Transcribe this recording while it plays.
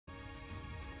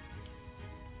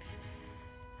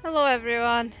Hello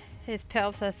everyone, it's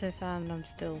Pitobsessive and I'm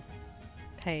still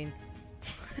pain.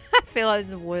 I feel like it's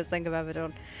the worst thing I've ever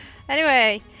done.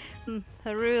 Anyway,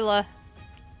 a ruler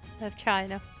of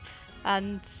China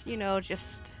and, you know, just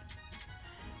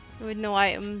with no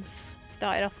items,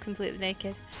 started off completely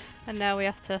naked and now we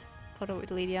have to put up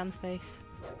with Li Dian's face.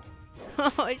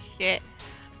 Oh shit.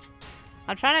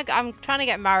 I'm trying to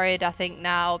get married, I think,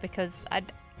 now because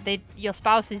your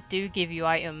spouses do give you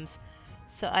items.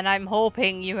 So, and I'm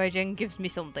hoping Yuejin gives me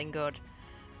something good.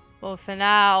 But for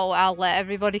now, I'll let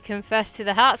everybody confess to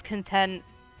their heart's content,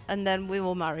 and then we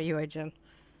will marry Yuejin.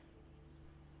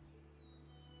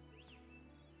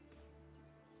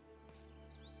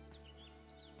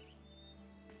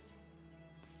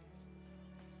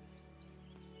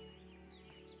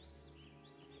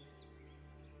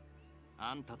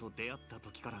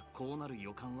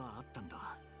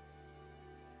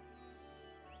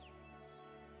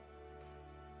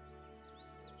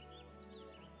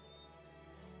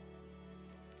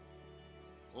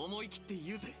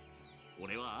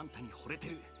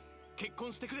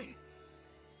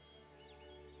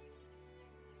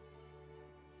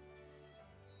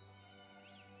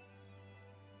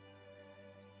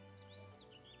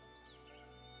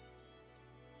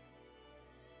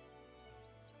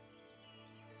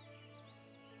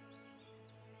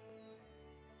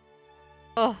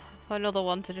 Oh, another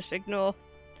one to just ignore.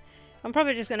 I'm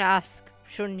probably just gonna ask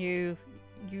Shunyu,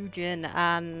 Yujin,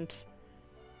 and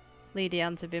Li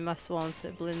Dian to be my sworn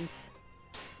siblings.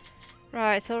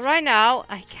 Right, so right now,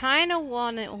 I kinda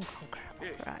want it. Oh,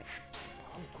 crap. Right.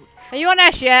 Are you on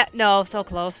Ash yet? No, so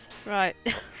close. Right.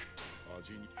 I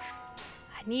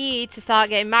need to start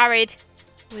getting married.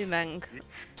 Lu Meng.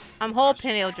 I'm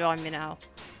hoping he'll join me now.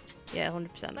 Yeah,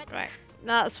 100%. Right.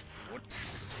 That's...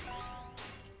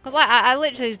 Cause like, I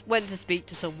literally went to speak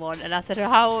to someone and I said,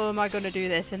 how am I going to do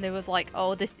this? And they was like,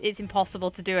 oh, it's impossible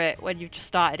to do it when you've just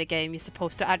started a game. You're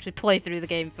supposed to actually play through the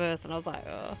game first. And I was like,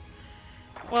 oh.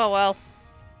 Well.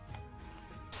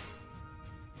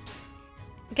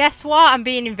 Guess what? I'm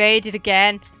being invaded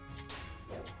again.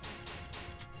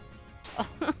 Oh,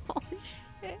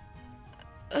 shit.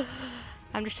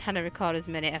 I'm just trying to record as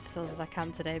many episodes as I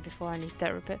can today before I need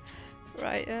therapy.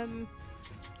 Right,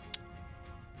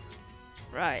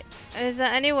 Right. Is there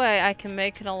any way I can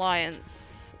make an alliance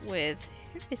with...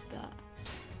 Who is that?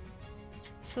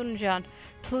 Sunjan.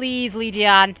 Please, Li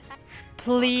Dian.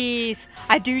 Please.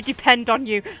 I do depend on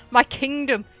you. My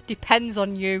kingdom depends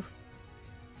on you.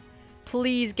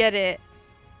 Please get it.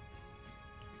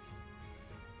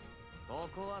 Oh,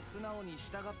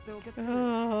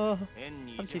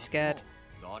 I'm too scared.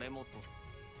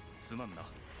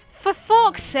 For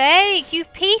fuck's sake, you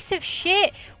piece of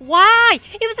shit! Why?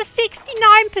 It was a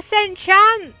 69%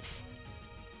 chance!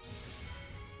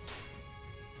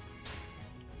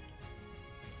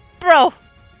 Bro!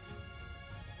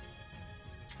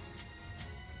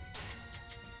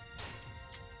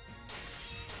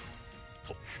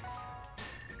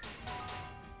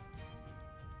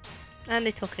 And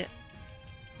they took it.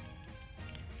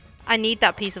 I need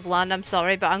that piece of land, I'm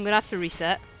sorry, but I'm gonna have to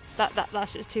reset.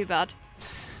 That's just too bad.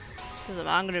 Doesn't matter,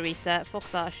 I'm gonna reset. Fuck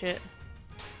that shit.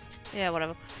 Yeah,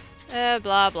 whatever.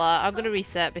 Blah blah. I'm gonna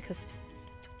reset because...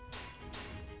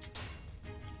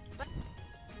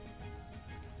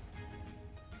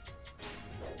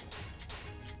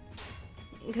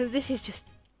 Because this is just...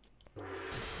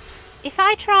 If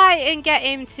I try and get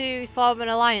him to form an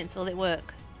alliance, will it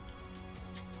work?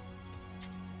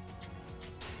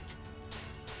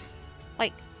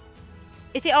 Like,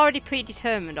 is it already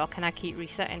predetermined or can I keep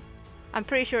resetting? I'm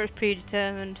pretty sure it's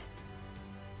predetermined.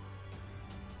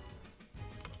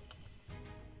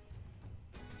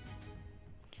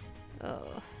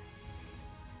 Oh.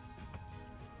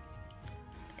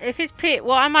 If it's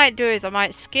what I might do is I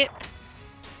might skip.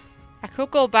 I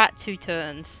could go back 2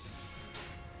 turns.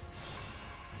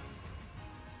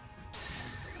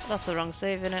 That's the wrong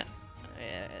save, innit?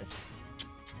 Yeah, it is.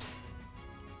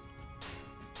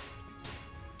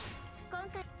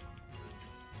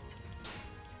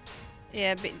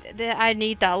 Yeah, but I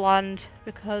need that land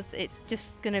because it's just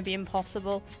gonna be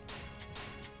impossible.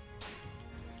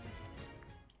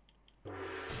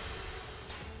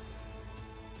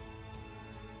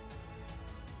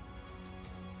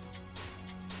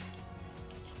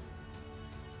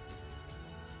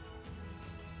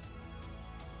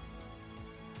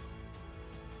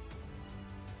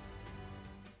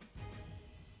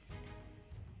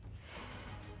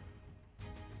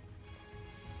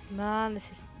 Man, this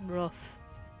is rough.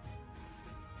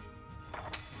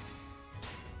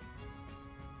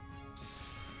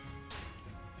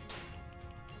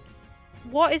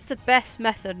 what is the best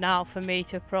method now for me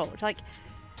to approach? Like,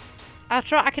 I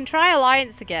can try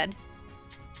alliance again,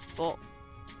 but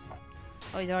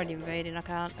oh, he's already invading. I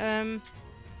can't.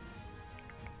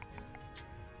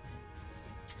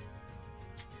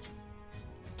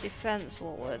 Defense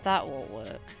won't work. That won't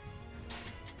work.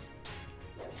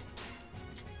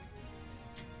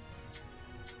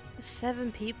 There's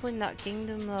 7 people in that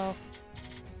kingdom though.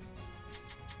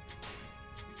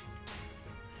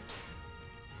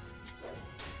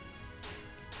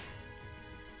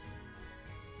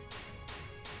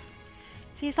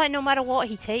 Seems like no matter what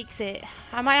he takes it.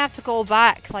 I might have to go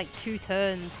back like 2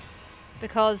 turns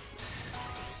because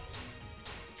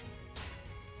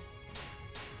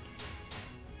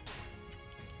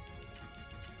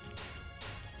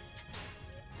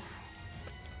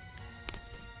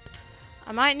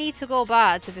I might need to go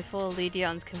back to before Li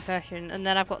Dian's confession, and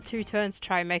then I've got 2 turns to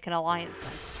try and make an alliance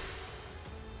then.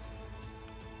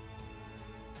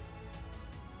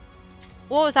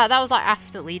 What was that? That was like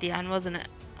after Li Dian, wasn't it?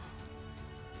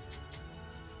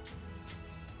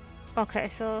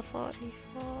 Okay, so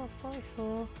 44,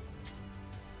 44.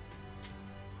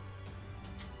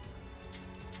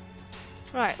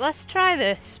 Right, let's try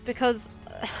this, because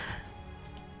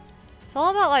it's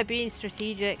all about like being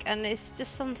strategic, and it's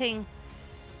just something...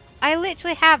 I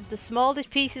literally have the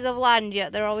smallest pieces of land,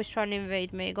 yet they're always trying to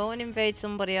invade me. Go and invade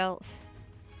somebody else.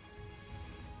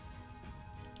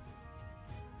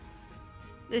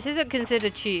 This isn't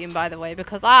considered cheating, by the way,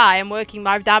 because I am working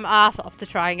my damn ass off to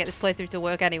try and get this playthrough to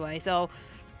work anyway, so...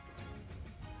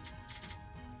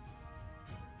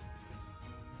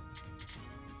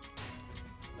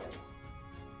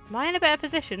 Am I in a better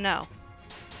position? No.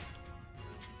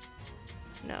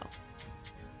 No.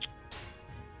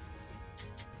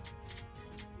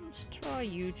 Let's try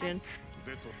Eugen.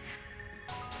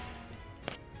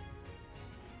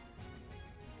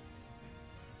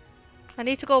 I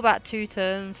need to go back 2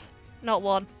 turns, not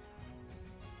 1.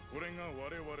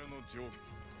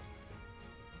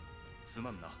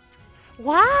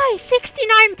 Why?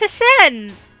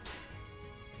 69%?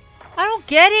 I don't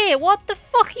get it. What the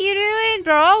fuck are you doing,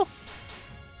 bro?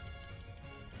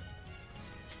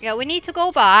 Yeah, we need to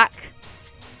go back.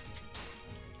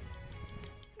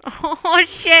 Oh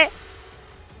shit.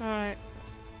 Alright.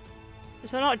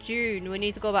 So not June, we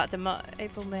need to go back to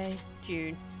April, May,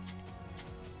 June.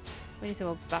 We need to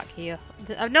go back here.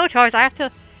 I have no choice, I have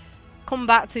to come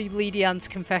back to Li Dian's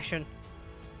confession.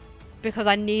 Because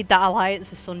I need that alliance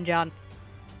with Sun Jian.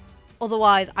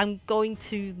 Otherwise, I'm going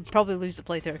to probably lose the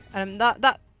playthrough. And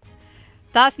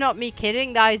that's not me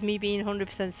kidding, that is me being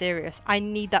 100% serious. I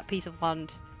need that piece of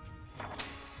land.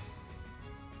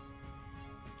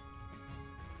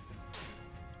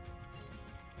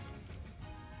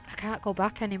 I can't go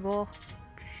back anymore.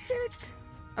 Shit.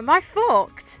 Am I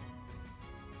fucked?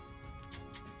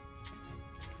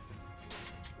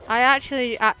 I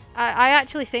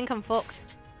actually think I'm fucked,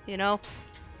 you know?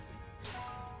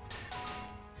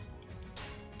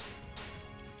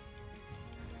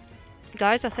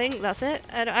 Guys, I think that's it.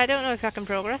 I don't know if I can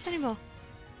progress anymore.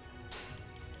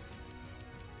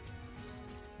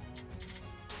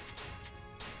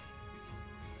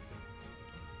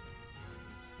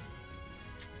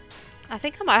 I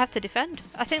think I might have to defend.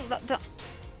 I think that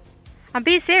I'm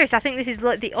being serious. I think this is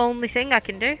like the only thing I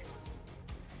can do.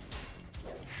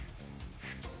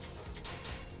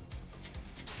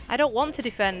 I don't want to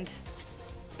defend,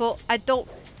 but I don't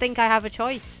think I have a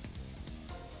choice.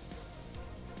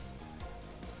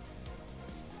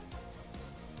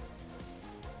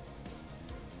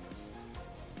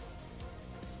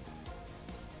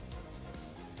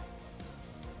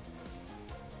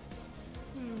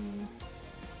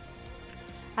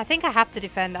 I think I have to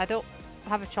defend. I don't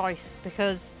have a choice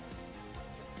because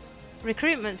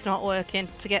recruitment's not working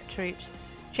to get troops.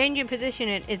 Changing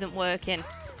positioning isn't working.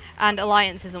 And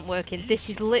alliance isn't working. This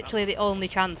is literally the only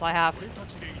chance I have to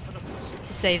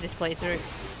save this playthrough.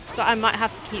 So I might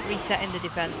have to keep resetting the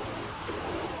defense.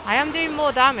 I am doing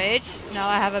more damage. Now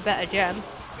I have a better gem.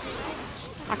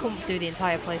 I couldn't do the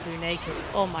entire playthrough naked.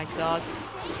 Oh my god.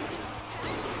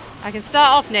 I can start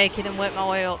off naked and work my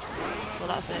way up. Well,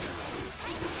 that's it.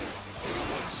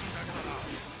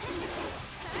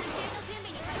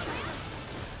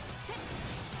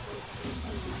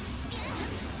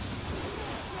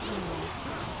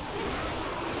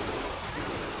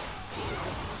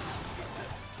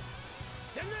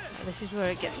 This is where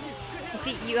it gets... You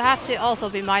see, you have to also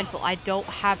be mindful, I don't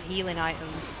have healing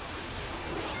items.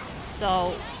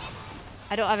 So,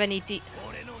 I don't have any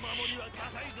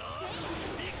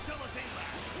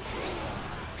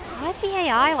Why is the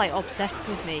AI, like, obsessed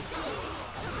with me?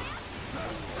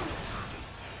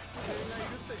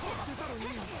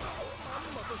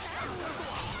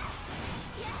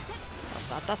 That's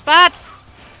bad, that's bad!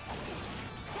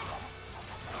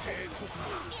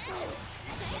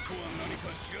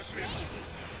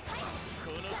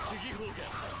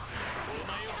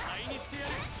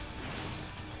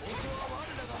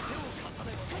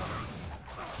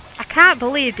 I can't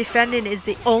believe defending is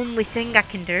the only thing I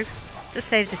can do to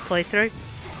save this playthrough.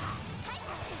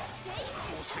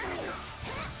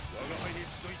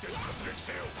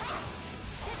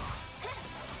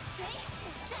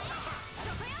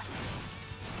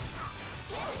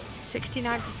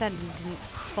 .69% didn't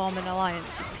form an alliance,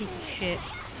 you piece of shit.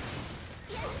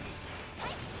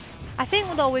 I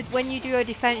think though when you do a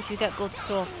defense you get good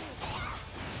stuff.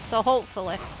 So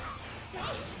hopefully.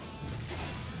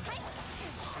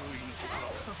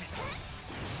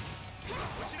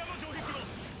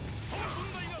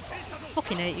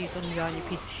 Fucking hate you, Sunshine, you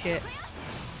piece of shit.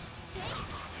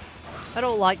 I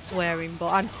don't like swearing,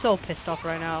 but I'm so pissed off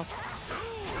right now.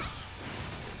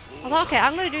 I thought, okay,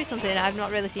 I'm going to do something I've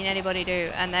not really seen anybody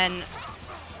do, and then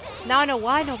now I know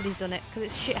why nobody's done it, because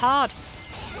it's shit hard.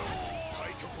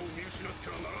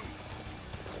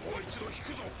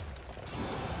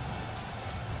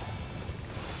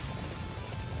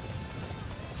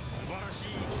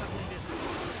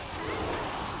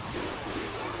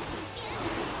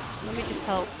 Let me just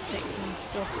help fix some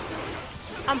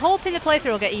stuff. I'm hoping the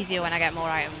playthrough will get easier when I get more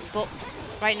items, but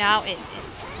right now the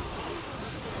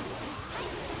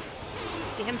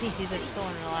NPCs are just so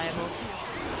unreliable.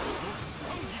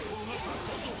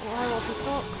 Why what the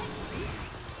fuck?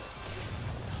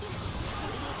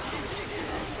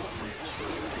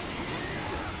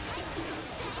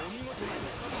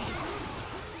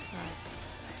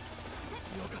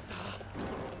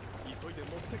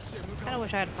 I kinda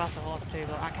wish I had a faster horse too,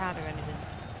 but I can't do anything.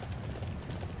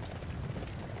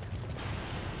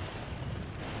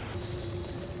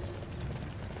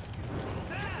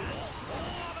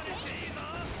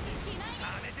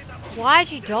 Why'd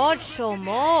you dodge so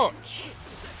much?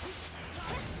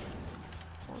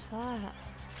 What's that?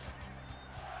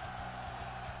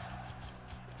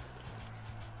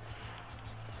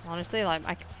 Honestly, like,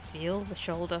 I can feel the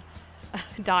shoulder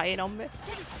dying on me.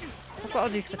 I've got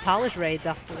to do Fatalis raids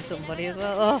after with somebody as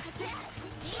well.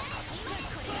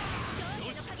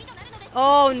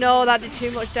 Oh no, that did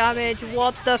too much damage.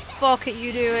 What the fuck are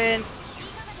you doing?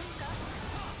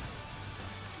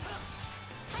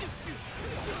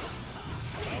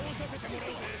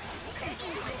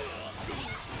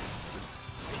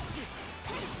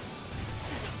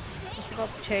 I've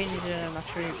got changes in my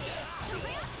troops.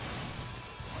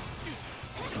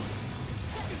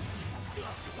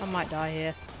 I might die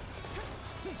here.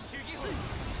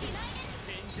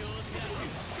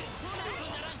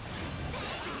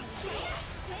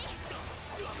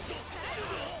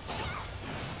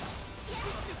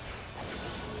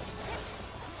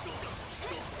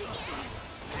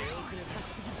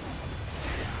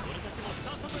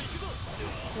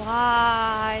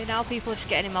 Why? Now people are just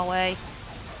getting in my way.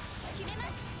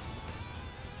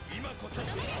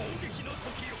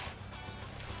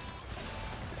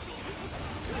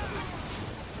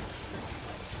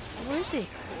 Where is he?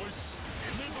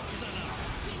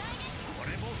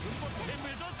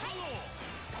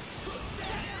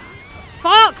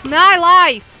 Fuck my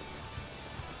life!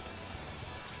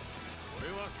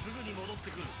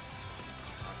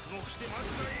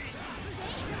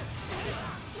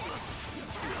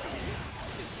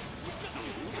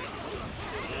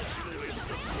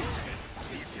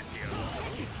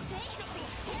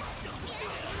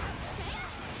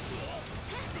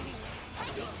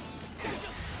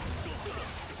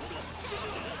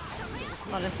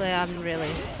 Honestly, I'm really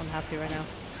unhappy right now.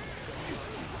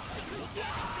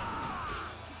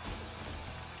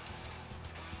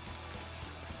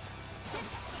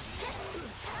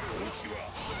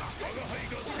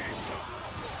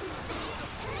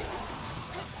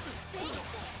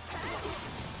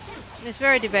 It's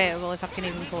very debatable if I can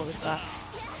even pull this back.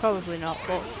 Probably not,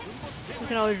 but we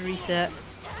can always reset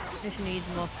if needs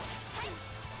more.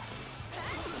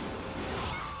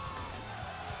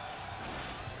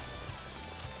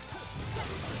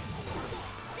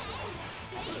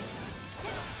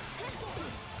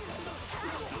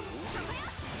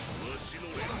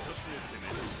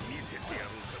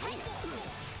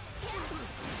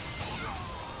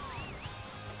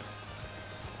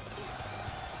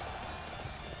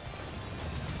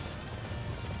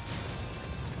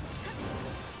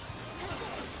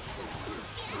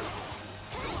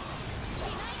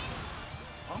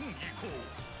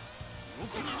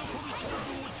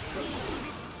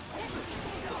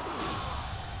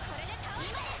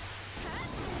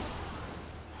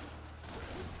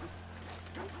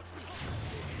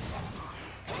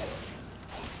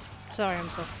 sorry I'm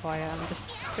so quiet, I'm just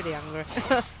pretty angry.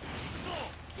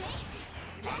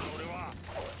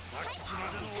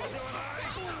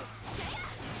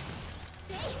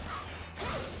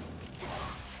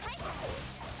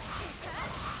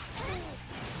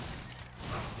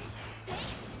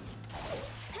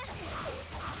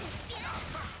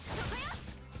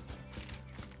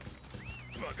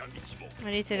 I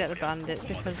need to get the bandits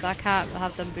because I can't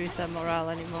have them boost their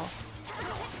morale anymore.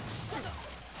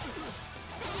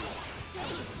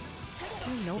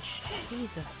 Oh no,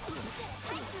 Jesus.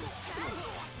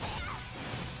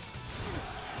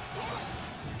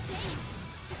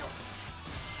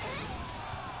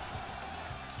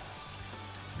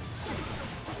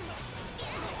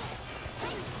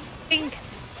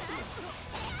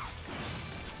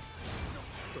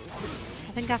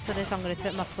 I think after this I'm going to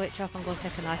take my switch off and go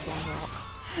take a nice long walk.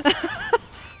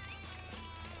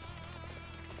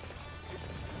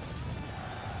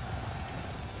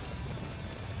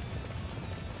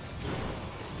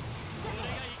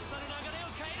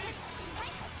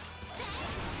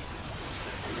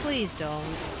 Please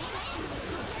don't.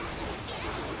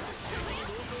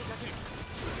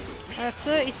 I have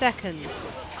 30 seconds.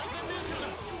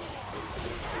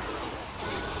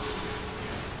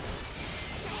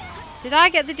 Did I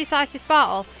get the decisive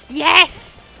battle?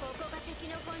 Yes!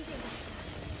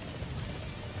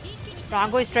 Right,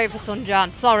 I'm going straight for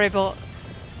Sunjan. Sorry, but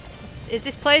is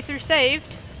this playthrough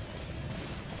saved?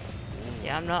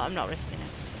 Yeah, I'm not risking it.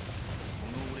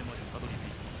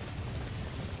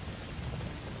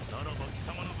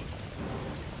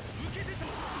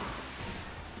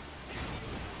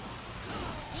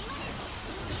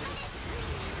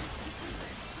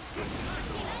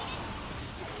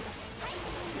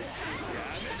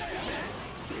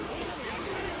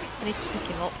 I need to pick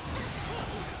him up.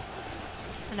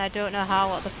 And I don't know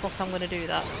what the fuck I'm gonna do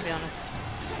that, to be honest.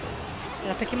 Did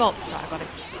I pick him up? Right, I got him.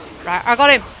 Right, I got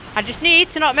him! I just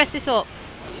need to not mess this up.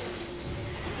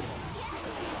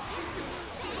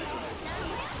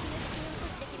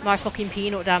 My fucking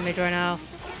peanut damage right now.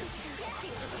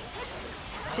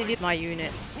 See, my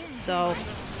unit. So,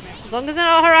 as long as they're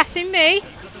not harassing me,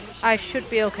 I should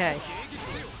be okay.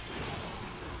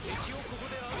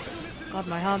 God,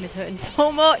 my arm is hurting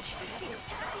so much.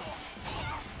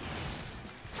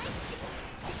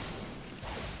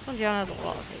 Sunjan has a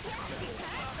lot of it.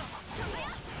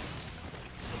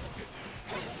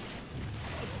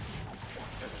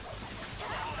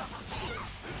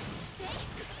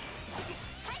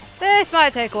 This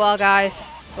might take a while, guys,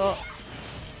 but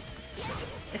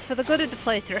it's for the good of the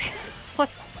playthrough.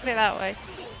 Let's put it that way.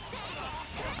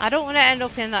 I don't want to end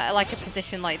up in that, like a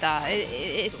position like that.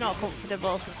 It's not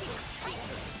comfortable.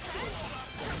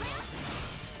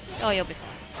 Oh, you'll be fine.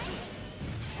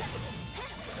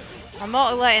 I'm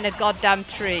not letting a goddamn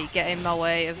tree get in my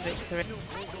way of victory.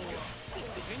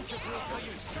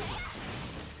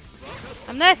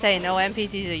 I'm there saying no,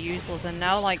 NPCs are useless, and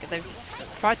now like they've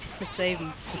tried to save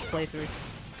them this playthrough.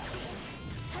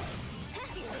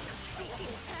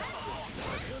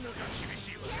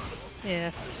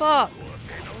 Yeah, fuck.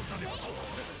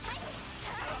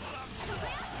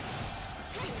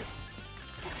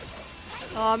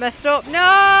 Oh, I messed up.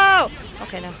 No!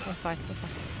 Okay, no, we're fine, we're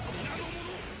fine.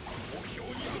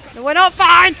 No, we're not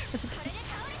fine!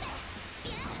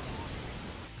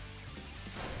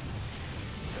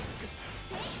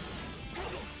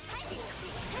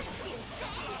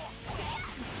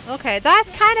 Okay, that's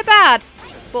kind of bad,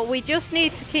 but we just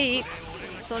need to keep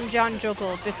Sunjan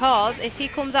juggled, because if he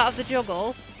comes out of the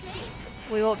juggle,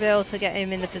 we won't be able to get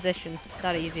him in the position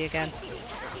that easy again.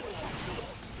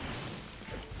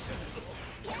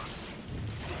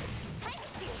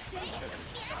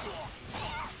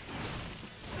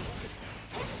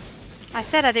 I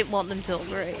said I didn't want them to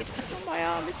upgrade. My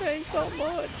arm is hurting so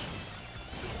much.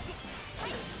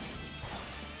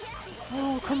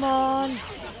 Oh, come on.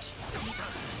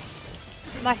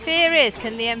 My fear is,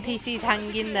 can the NPCs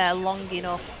hang in there long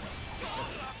enough?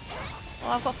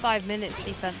 Well, I've got 5 minutes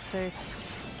defense too.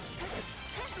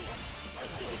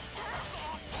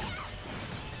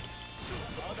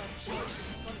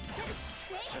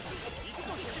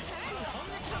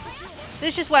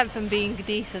 This just went from being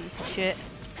decent to shit.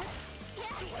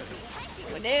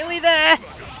 We're nearly there!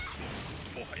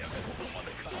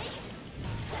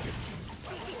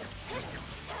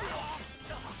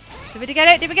 Did we get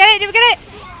it? Did we get it? Did we get it?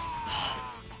 Oh,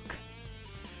 fuck.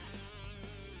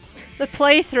 The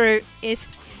playthrough is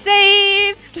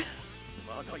saved!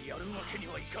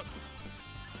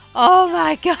 Oh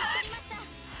my god!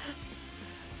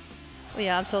 Oh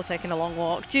yeah, I'm still taking a long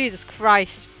walk. Jesus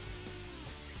Christ.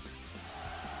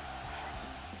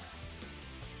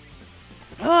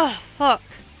 Oh, Oh, fuck.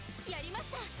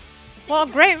 What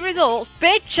a great result.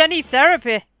 Bitch, I need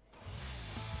therapy.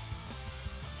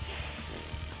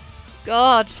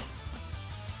 God.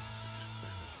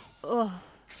 Oh.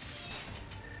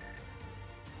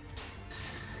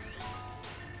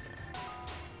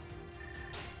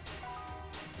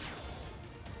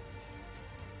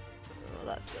 Oh,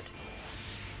 that's good.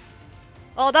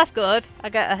 Oh, that's good. I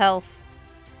get a health.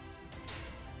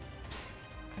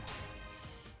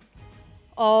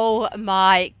 Oh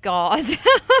my god.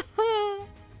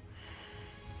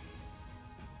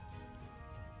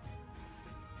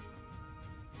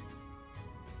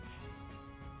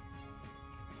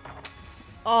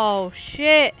 Oh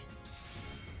shit.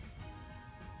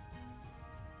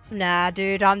 Nah,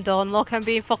 dude, I'm done. Look, I'm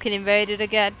being fucking invaded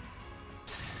again.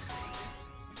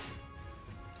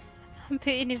 I'm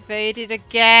being invaded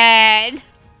again.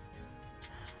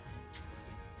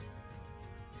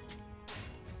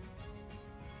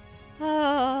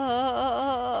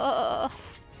 Oh.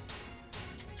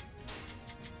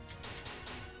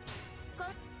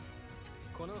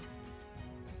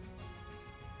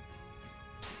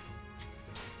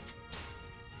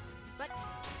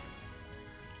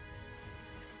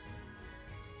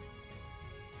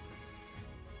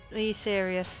 Are you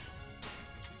serious?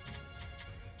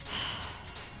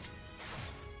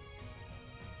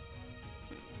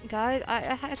 Guys,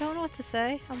 I don't know what to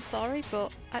say. I'm sorry,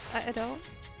 but I don't.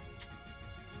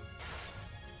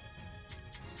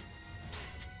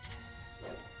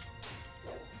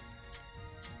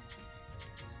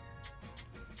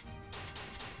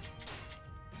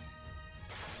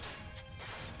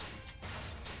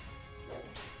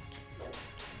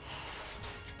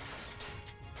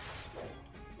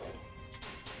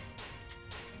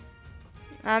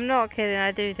 I'm not kidding,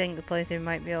 I do think the playthrough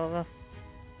might be over.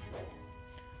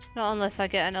 Not unless I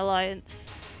get an alliance.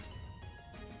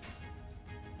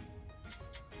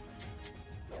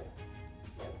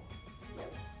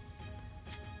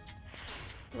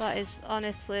 That is,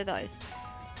 honestly, that is...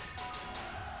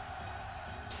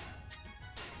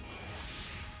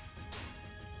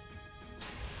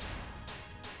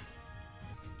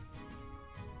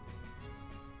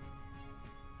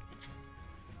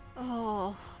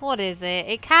 Oh, what is it?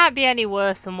 It can't be any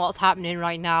worse than what's happening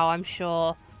right now, I'm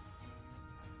sure.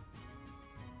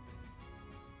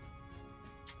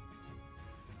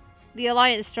 The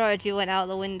alliance strategy went out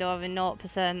the window having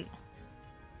 0%.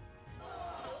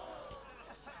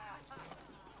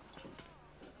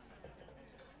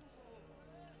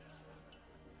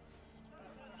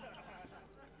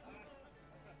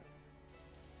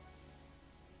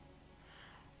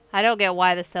 I don't get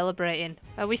why they're celebrating.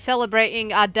 Are we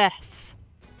celebrating our deaths?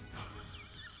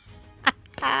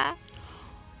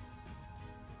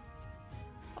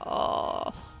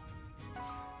 Oh.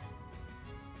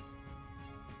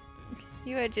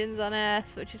 Eugen's on S,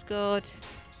 which is good.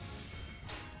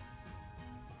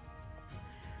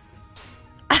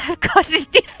 I've got to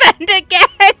defend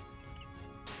again!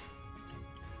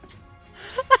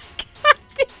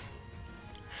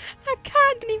 I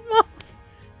can't anymore.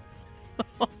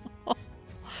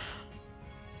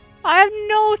 I have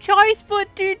no choice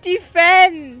but to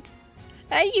defend!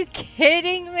 Are you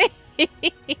kidding me?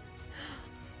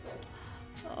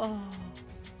 Oh.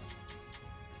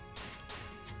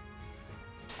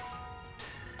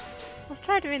 Let's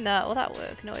try doing that. Will that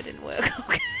work? No, it didn't work.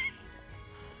 Okay.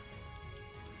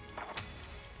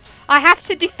 I have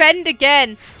to defend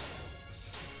again.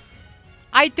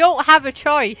 I don't have a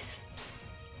choice.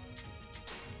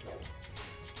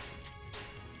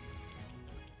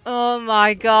 Oh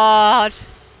my god.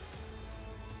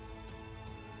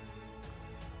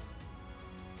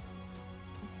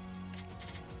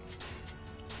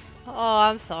 Oh,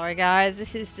 I'm sorry guys.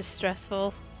 This is just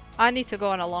stressful. I need to go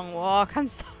on a long walk. I'm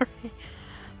sorry.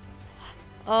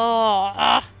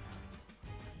 Oh.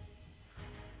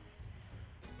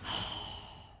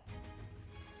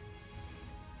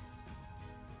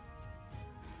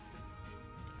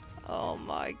 Oh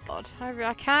my god.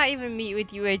 I can't even meet with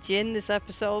Yuejin this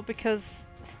episode because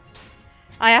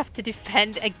I have to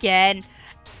defend again.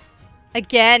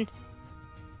 Again.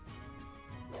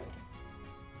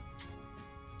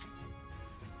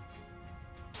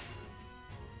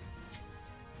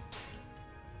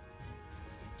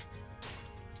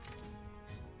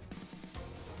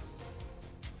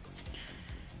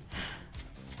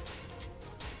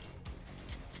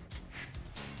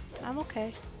 I'm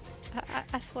okay.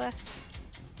 I swear.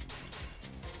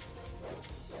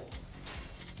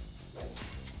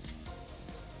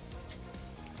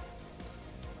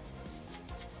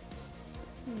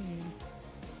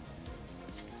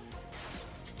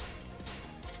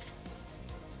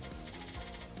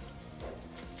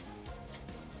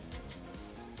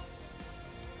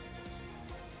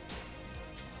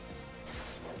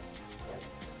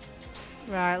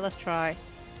 Right, let's try.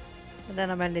 And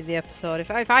then I'm ending the episode. If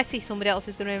I see somebody else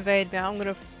who's going to invade me, I'm going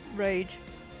to rage.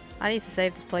 I need to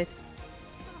save this place.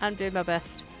 I'm doing my best.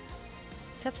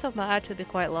 This episode might actually be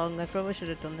quite long. I probably should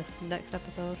have done this in the next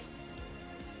episode.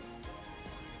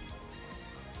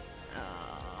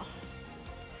 Oh.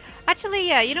 Actually,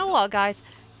 yeah, you know what, guys?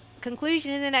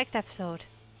 Conclusion in the next episode.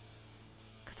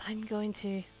 Because I'm going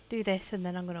to do this and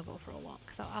then I'm going to go for a walk.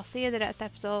 So I'll see you in the next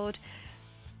episode.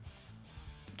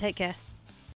 Take care.